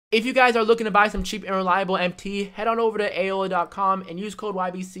If you guys are looking to buy some cheap and reliable MT, head on over to Aola.com and use code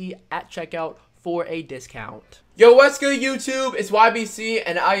YBC at checkout for a discount. Yo, what's good YouTube? It's YBC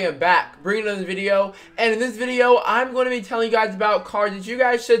and I am back bringing another video. And in this video, I'm going to be telling you guys about cards that you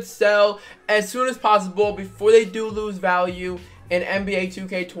guys should sell as soon as possible before they do lose value in NBA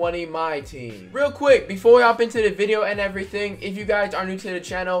 2K20 Myteam. Real quick, before we hop into the video and everything, if you guys are new to the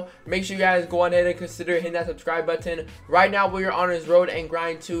channel, make sure you guys go on ahead and consider hitting that subscribe button. Right now, we are on this road and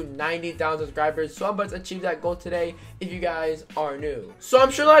grind to 90,000 subscribers, so I'm about to achieve that goal today if you guys are new. So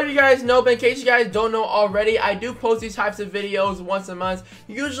I'm sure a lot of you guys know, but in case you guys don't know already, I do post these types of videos once a month,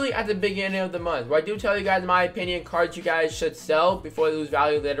 usually at the beginning of the month, where I do tell you guys my opinion, cards you guys should sell before they lose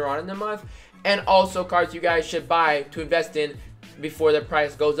value later on in the month, and also cards you guys should buy to invest in before the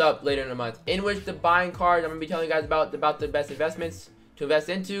price goes up later in the month, in which the buying card I'm going to be telling you guys about the best investments to invest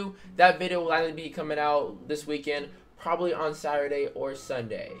into. That video will likely be coming out this weekend, probably on Saturday or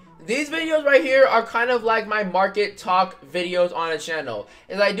Sunday. These videos right here are kind of like my market talk videos on a channel,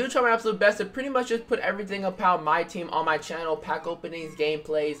 as I do try my absolute best to pretty much just put everything about my team on my channel: pack openings,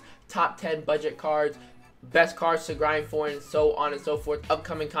 gameplays, top 10 budget cards, best cards to grind for, and so on and so forth,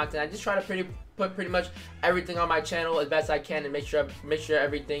 upcoming content. I just try to put pretty much everything on my channel as best I can and make sure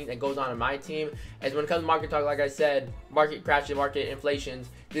everything that goes on in my team. As when it comes to market talk, like I said, market crashes, market inflations,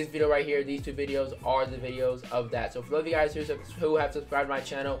 this video right here, these two videos are the videos of that. So for those of you guys who have subscribed to my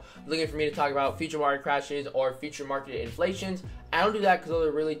channel, looking for me to talk about future market crashes or future market inflations, I don't do that because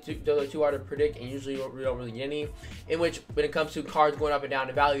those are too hard to predict, and usually we don't really get any. In which, when it comes to cards going up and down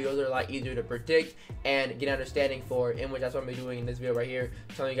in value, those are a lot easier to predict and get an understanding for. In which that's what I'm doing in this video right here,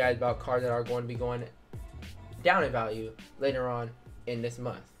 telling you guys about cards that are going to be going down in value later on in this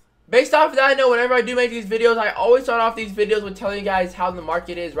month. Based off of that, I know whenever I do make these videos, I always start off these videos with telling you guys how the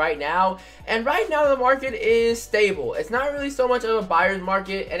market is right now. And right now, the market is stable. It's not really so much of a buyer's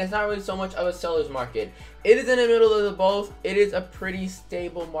market, and it's not really so much of a seller's market. It is in the middle of the both. It is a pretty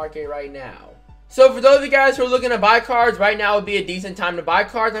stable market right now. So for those of you guys who are looking to buy cards, right now would be a decent time to buy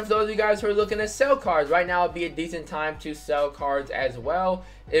cards. And for those of you guys who are looking to sell cards, right now would be a decent time to sell cards as well.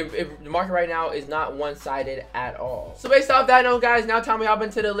 The market right now is not one-sided at all. So based off that note, guys, now time we hop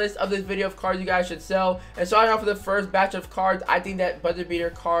into the list of this video of cards you guys should sell. And starting off with the first batch of cards, I think that buzzer beater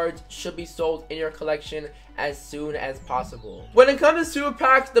cards should be sold in your collection as soon as possible. When it comes to super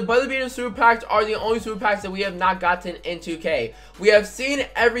packs, the buzzer beater super packs are the only super packs that we have not gotten in 2K. We have seen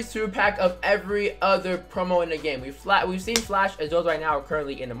every super pack of every other promo in the game. We've seen Flash, as those right now are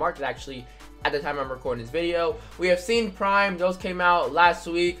currently in the market actually at the time I'm recording this video. We have seen Prime, those came out last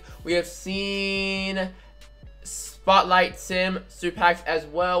week. We have seen Spotlight Sim super packs as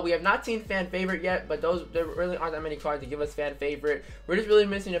well. We have not seen fan favorite yet, but there really aren't that many cards to give us fan favorite. We're just really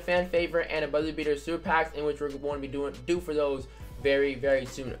missing a fan favorite and a buzzer beater super packs, in which we're going to be due for those very, very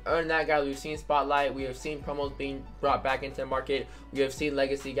soon. Other than that, guys, we've seen Spotlight, we have seen promos being brought back into the market, we have seen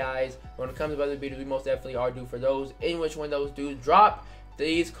Legacy, guys. When it comes to buzzer beaters, we most definitely are due for those, in which when those do drop,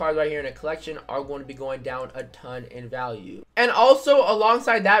 these cards right here in a collection are going to be going down a ton in value. And also,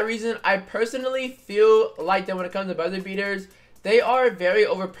 alongside that reason, I personally feel like that when it comes to buzzer beaters, they are very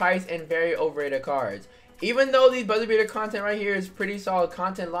overpriced and very overrated cards. Even though these buzzer beater content right here is pretty solid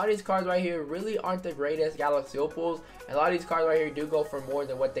content, a lot of these cards right here really aren't the greatest Galaxy Opals, and a lot of these cards right here do go for more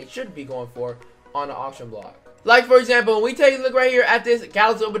than what they should be going for on the auction block. Like, for example, when we take a look right here at this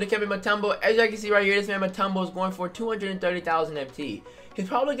Galaxy Opal Dikembe Mutombo, as you can see right here, this man Mutombo is going for 230,000 MT. He's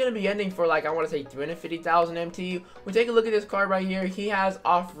probably going to be ending for, like, I want to say 350,000 MT. We take a look at this card right here. He has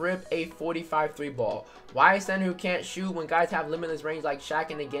off rip a 45 3-ball. Why a center who can't shoot when guys have limitless range like Shaq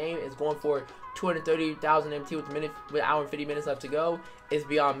in the game is going for 230,000 MT with an hour and 50 minutes left to go is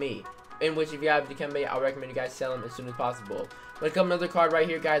beyond me. In which, if you have Dikembe, I recommend you guys sell him as soon as possible. When it comes to another card right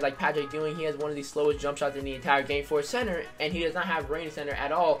here, guys, like Patrick Ewing, he has one of the slowest jump shots in the entire game for a center, and he does not have range center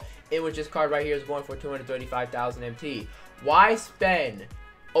at all, in which this card right here is going for 235,000 MT. Why spend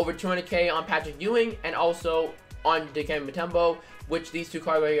over 200k on Patrick Ewing and also on Dikembe Mutombo, which these two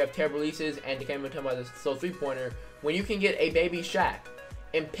cards right here have terrible releases, and Dikembe Mutombo has a slow three-pointer, when you can get a baby Shaq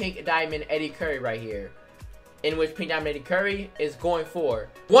and Pink Diamond Eddie Curry right here, in which Pink Diamond Eddie Curry is going for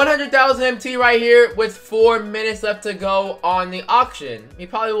 100,000 MT right here with 4 minutes left to go on the auction. He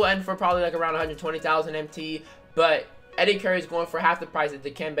probably will end for probably like around 120,000 MT, but Eddie Curry is going for half the price that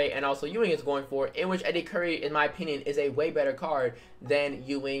Dikembe and also Ewing is going for, in which Eddie Curry, in my opinion, is a way better card than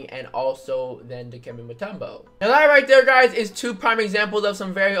Ewing and also than Dikembe Mutombo. Now that right there, guys, is two prime examples of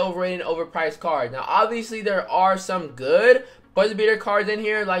some very overrated and overpriced cards. Now, obviously, there are some good buzzer beater cards in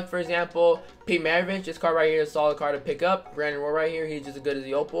here, like, for example, Pete Maravich. This card right here is a solid card to pick up. Brandon Roy right here, he's just as good as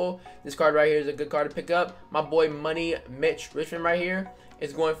the Opal. This card right here is a good card to pick up. My boy Money Mitch Richmond right here,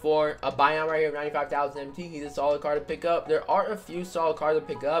 is going for a buy on right here of 95,000 MT. He's a solid card to pick up. There are a few solid cards to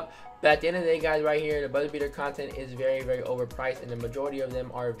pick up, but at the end of the day, guys, right here, the buzzer beater content is very, very overpriced, and the majority of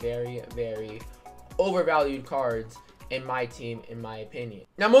them are very, very overvalued cards in my team, in my opinion.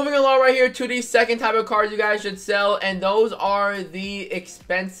 Now, moving along right here to the second type of cards you guys should sell, and those are the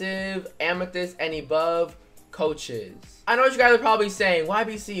expensive amethyst and above coaches. I know what you guys are probably saying,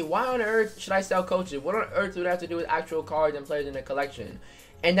 YBC, why on earth should I sell coaches? What on earth would it have to do with actual cards and players in the collection?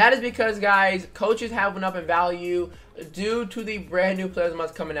 And that is because, guys, coaches have went up in value due to the brand new player of the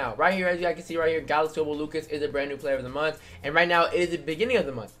month coming out. Right here, as you guys can see right here, Galaxy Lucas is a brand new player of the month. And right now, it is the beginning of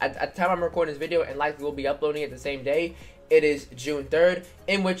the month. At the time I'm recording this video, and likely will be uploading it the same day, it is June 3rd,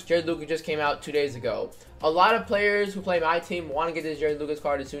 in which Jersey Lucas just came out 2 days ago. A lot of players who play my team want to get this Jersey Lucas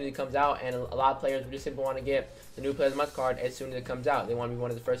card as soon as it comes out, and a lot of players just simply want to get the new Player of the Month card as soon as it comes out. They want to be one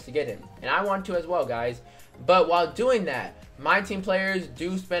of the first to get him. And I want to as well, guys. But while doing that, my team players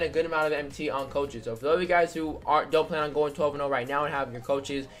do spend a good amount of MT on coaches. So for those of you guys who don't plan on going 12-0 right now and having your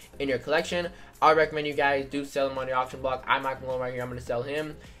coaches in your collection, I recommend you guys do sell them on the auction block. I'm Mike Malone right here. I'm going to sell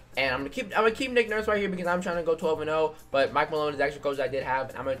him. And I'm gonna keep Nick Nurse right here because I'm trying to go 12-0. But Mike Malone is the extra coach I did have,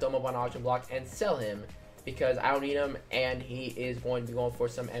 and I'm gonna throw him up on the auction block and sell him because I don't need him, and he is going to be going for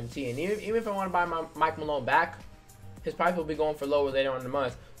some MT. And even if I want to buy my Mike Malone back, his price will be going for lower later on in the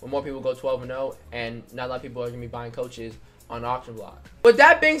month when more people go 12-0, and not a lot of people are gonna be buying coaches on the auction block. With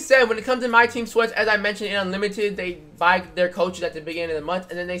that being said, when it comes to my team sweats, as I mentioned in Unlimited, they buy their coaches at the beginning of the month,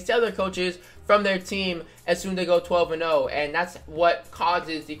 and then they sell their coaches from their team as soon as they go 12-0, and that's what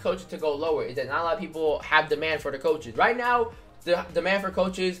causes the coaches to go lower, is that not a lot of people have demand for the coaches. Right now, the demand for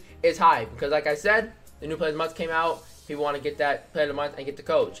coaches is high, because like I said, the new Player of the Month came out, people want to get that Player of the Month and get the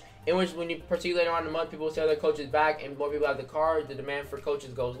coach. In which, when you proceed later on in the month, people sell their coaches back, and more people have the card, the demand for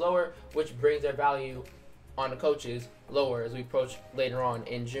coaches goes lower, which brings their value on the coaches lower as we approach later on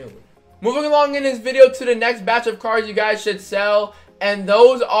in June. Moving along in this video to the next batch of cards you guys should sell, and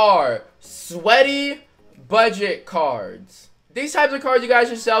those are sweaty budget cards. These types of cards you guys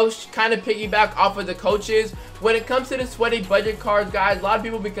should sell kind of piggyback off of the coaches. When it comes to the sweaty budget cards, guys, a lot of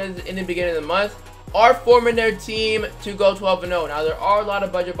people, because in the beginning of the month, are forming their team to go 12-0. Now, there are a lot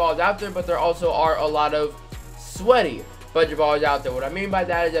of budget balls out there, but there also are a lot of sweaty budget ballers out there. What I mean by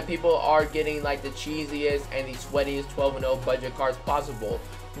that is that people are getting like the cheesiest and the sweatiest 12-0 budget cards possible,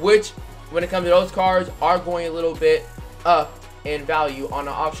 which, when it comes to those cards, are going a little bit up in value on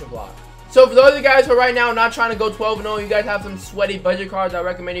the auction block. So for those of you guys who are right now not trying to go 12-0, you guys have some sweaty budget cards, I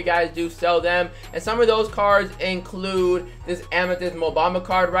recommend you guys do sell them. And some of those cards include this Amethyst Mobamba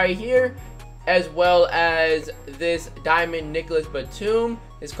card right here, as well as this Diamond Nicholas Batum.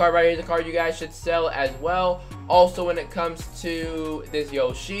 This card right here is a card you guys should sell as well. Also, when it comes to this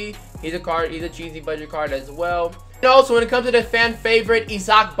Yoshi, he's a cheesy budget card as well. And also, when it comes to the fan favorite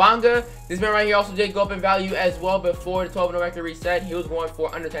Isaac Bonga, this man right here also did go up in value as well before the 12-0 record reset. He was going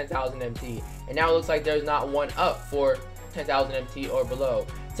for under 10,000 MT, and now it looks like there's not one up for 10,000 MT or below.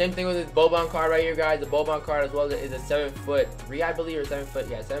 Same thing with this Boban card right here, guys. The Boban card as well is a 7'3", I believe, or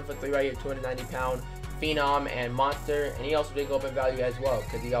 7'3" right here, 290-pound phenom and monster, and he also did go up in value as well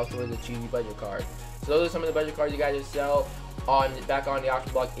because he also is a cheesy budget card. So those are some of the budget cards you guys just sell back on the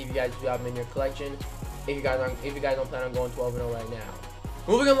auction block if you guys do have them in your collection. If you guys don't plan on going 12-0 right now.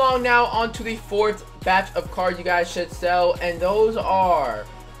 Moving along now onto the fourth batch of cards you guys should sell, and those are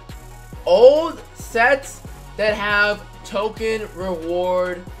old sets that have token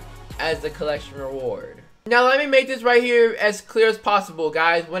reward as the collection reward. Now let me make this right here as clear as possible,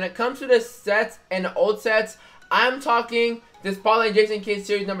 guys. When it comes to the sets and the old sets, I'm talking the Spotlight Jason Kidd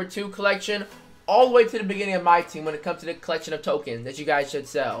Series number 2 collection all the way to the beginning of my team when it comes to the collection of tokens that you guys should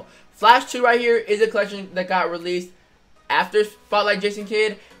sell. Flash 2 right here is a collection that got released after Spotlight Jason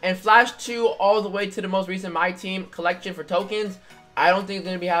Kidd, and Flash 2 all the way to the most recent My Team collection for tokens, I don't think it's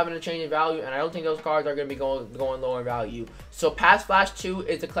going to be having a change in value, and I don't think those cards are going to be going lower in value. So past Flash 2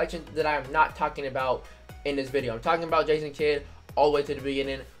 is the collection that I'm not talking about in this video. I'm talking about Jason Kidd all the way to the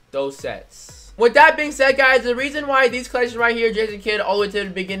beginning, those sets. With that being said, guys, the reason why these collections right here, Jason Kidd all the way to the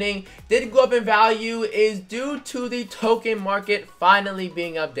beginning, did go up in value is due to the token market finally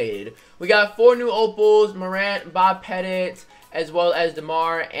being updated. We got 4 new Opals, Morant, Bob Pettit, as well as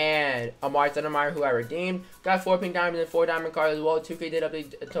DeMar and Amari Stoudemire, who I redeemed. Got 4 pink diamonds and 4 diamond cards as well. 2K did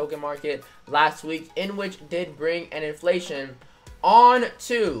update the token market last week, in which did bring an inflation on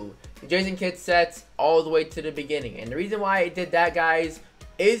to Jason Kidd sets all the way to the beginning. And the reason why it did that, guys,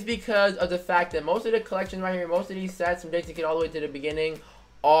 is because of the fact that most of the collections right here, most of these sets from Jason Kidd all the way to the beginning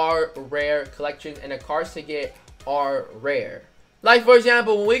are rare collections, and the cards to get are rare. Like, for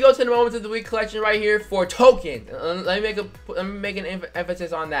example, when we go to the Moments of the Week collection right here for token, let me make an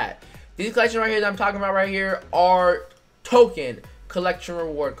emphasis on that. These collections right here that I'm talking about right here are token collection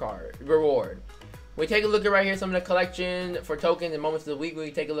reward. We take a look at right here some of the collection for tokens and Moments of the Week.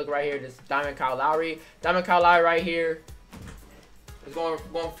 We take a look right here, this Diamond Kyle Lowry. Diamond Kyle Lowry right here is going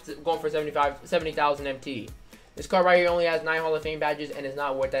for 70,000 MT. This card right here only has 9 Hall of Fame badges and is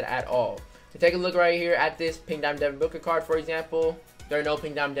not worth that at all. So take a look right here at this Pink Diamond Devin Booker card, for example. There are no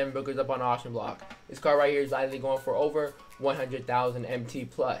Pink Diamond Devin Bookers up on the auction block. This card right here is likely going for over 100,000 MT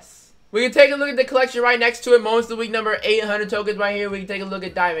plus. We can take a look at the collection right next to it. Moments of the Week number 800 tokens right here. We can take a look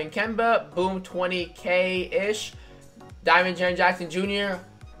at Diamond Kemba, boom, 20K-ish. Diamond Jaren Jackson Jr.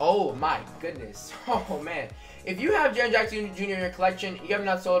 Oh my goodness. Oh man. If you have Jaren Jackson Jr. in your collection, you have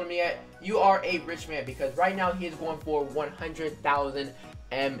not sold him yet, you are a rich man, because right now he is going for 100,000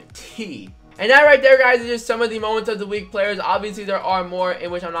 MT. And that right there, guys, is just some of the Moments of the Week players. Obviously, there are more in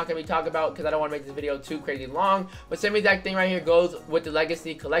which I'm not going to be talking about because I don't want to make this video too crazy long. But same exact thing right here goes with the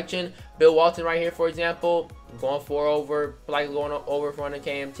Legacy collection. Bill Walton right here, for example, going for over 400k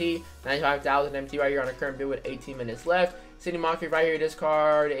MT, 95,000 MT right here on a current bid with 18 minutes left. Sidney Moncrief right here, this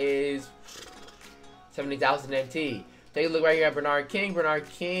card is 70,000 MT. Take a look right here at Bernard King. Bernard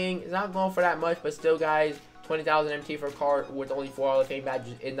King is not going for that much, but still, guys, 20,000 MT for a card with only 4 Hall of Fame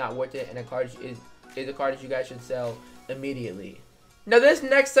badges is not worth it, and a card is a card that you guys should sell immediately. Now, this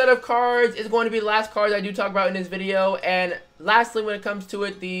next set of cards is going to be the last cards I do talk about in this video. And lastly, when it comes to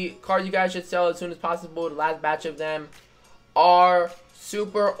it, the cards you guys should sell as soon as possible, the last batch of them, are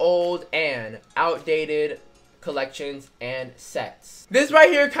super old and outdated collections and sets. This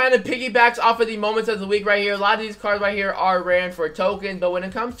right here kind of piggybacks off of the Moments of the Week right here. A lot of these cards right here are rare for tokens, but when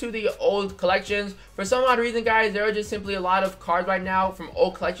it comes to the old collections, for some odd reason, guys, there are just simply a lot of cards right now from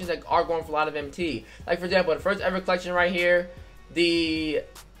old collections that are going for a lot of MT. Like, for example, the first ever collection right here, the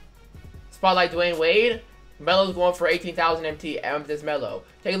Spotlight Dwayne Wade, Melo's going for 18,000 MT. This Melo.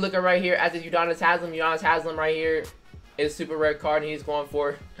 Take a look at right here at the Udonis Haslem. Udonis Haslem right here is a super rare card, and he's going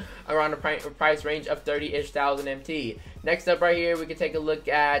for around a price range of 30-ish thousand MT. Next up right here, we can take a look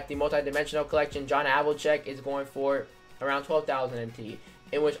at the multi-dimensional collection. John Havlicek is going for around 12,000 MT,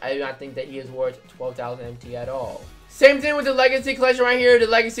 in which I do not think that he is worth 12,000 MT at all. Same thing with the Legacy collection right here, the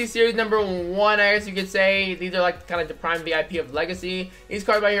Legacy Series number 1, I guess you could say. These are like kind of the prime VIP of Legacy. These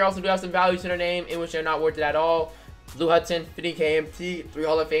cards right here also do have some value to their name, in which they're not worth it at all. Blue Hudson, 50k MT, 3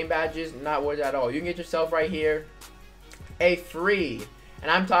 Hall of Fame badges, not worth it at all. You can get yourself right here a free, and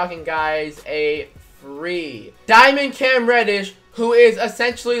I'm talking, guys, a free Diamond Cam Reddish, who is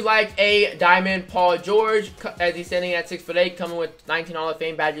essentially like a Diamond Paul George, as he's standing at 6'8", coming with 19 Hall of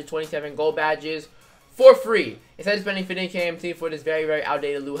Fame badges, 27 gold badges, for free, instead of spending 50k MT for this very, very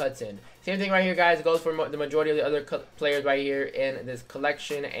outdated Lou Hudson. Same thing right here, guys. It goes for the majority of the other players right here in this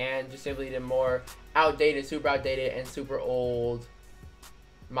collection, and just simply the more outdated, super outdated, and super old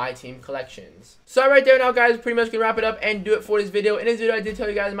Myteam collections. So right there now, guys, pretty much gonna wrap it up and do it for this video. In this video, I did tell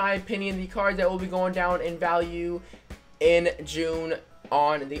you guys my opinion, the cards that will be going down in value in June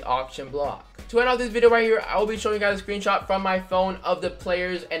on the auction block. To end off this video right here, I will be showing you guys a screenshot from my phone of the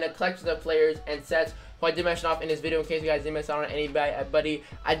players and the collection of players and sets who I did mention off in this video, in case you guys didn't miss out on anybody.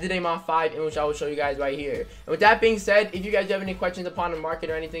 I did name off 5, in which I will show you guys right here. And with that being said, if you guys have any questions upon the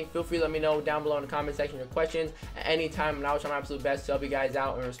market or anything, feel free to let me know down below in the comment section your questions at any time, and I will try my absolute best to help you guys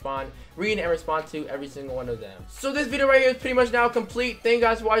out and read and respond to every single one of them. So this video right here is pretty much now complete. Thank you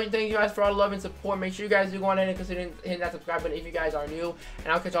guys for watching. Thank you guys for all the love and support. Make sure you guys do go on ahead and consider hitting that subscribe button if you guys are new,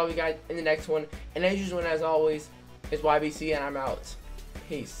 and I'll catch all of you guys in the next one. And as usual, and as always, it's YBC, and I'm out.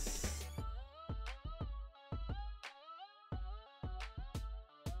 Peace.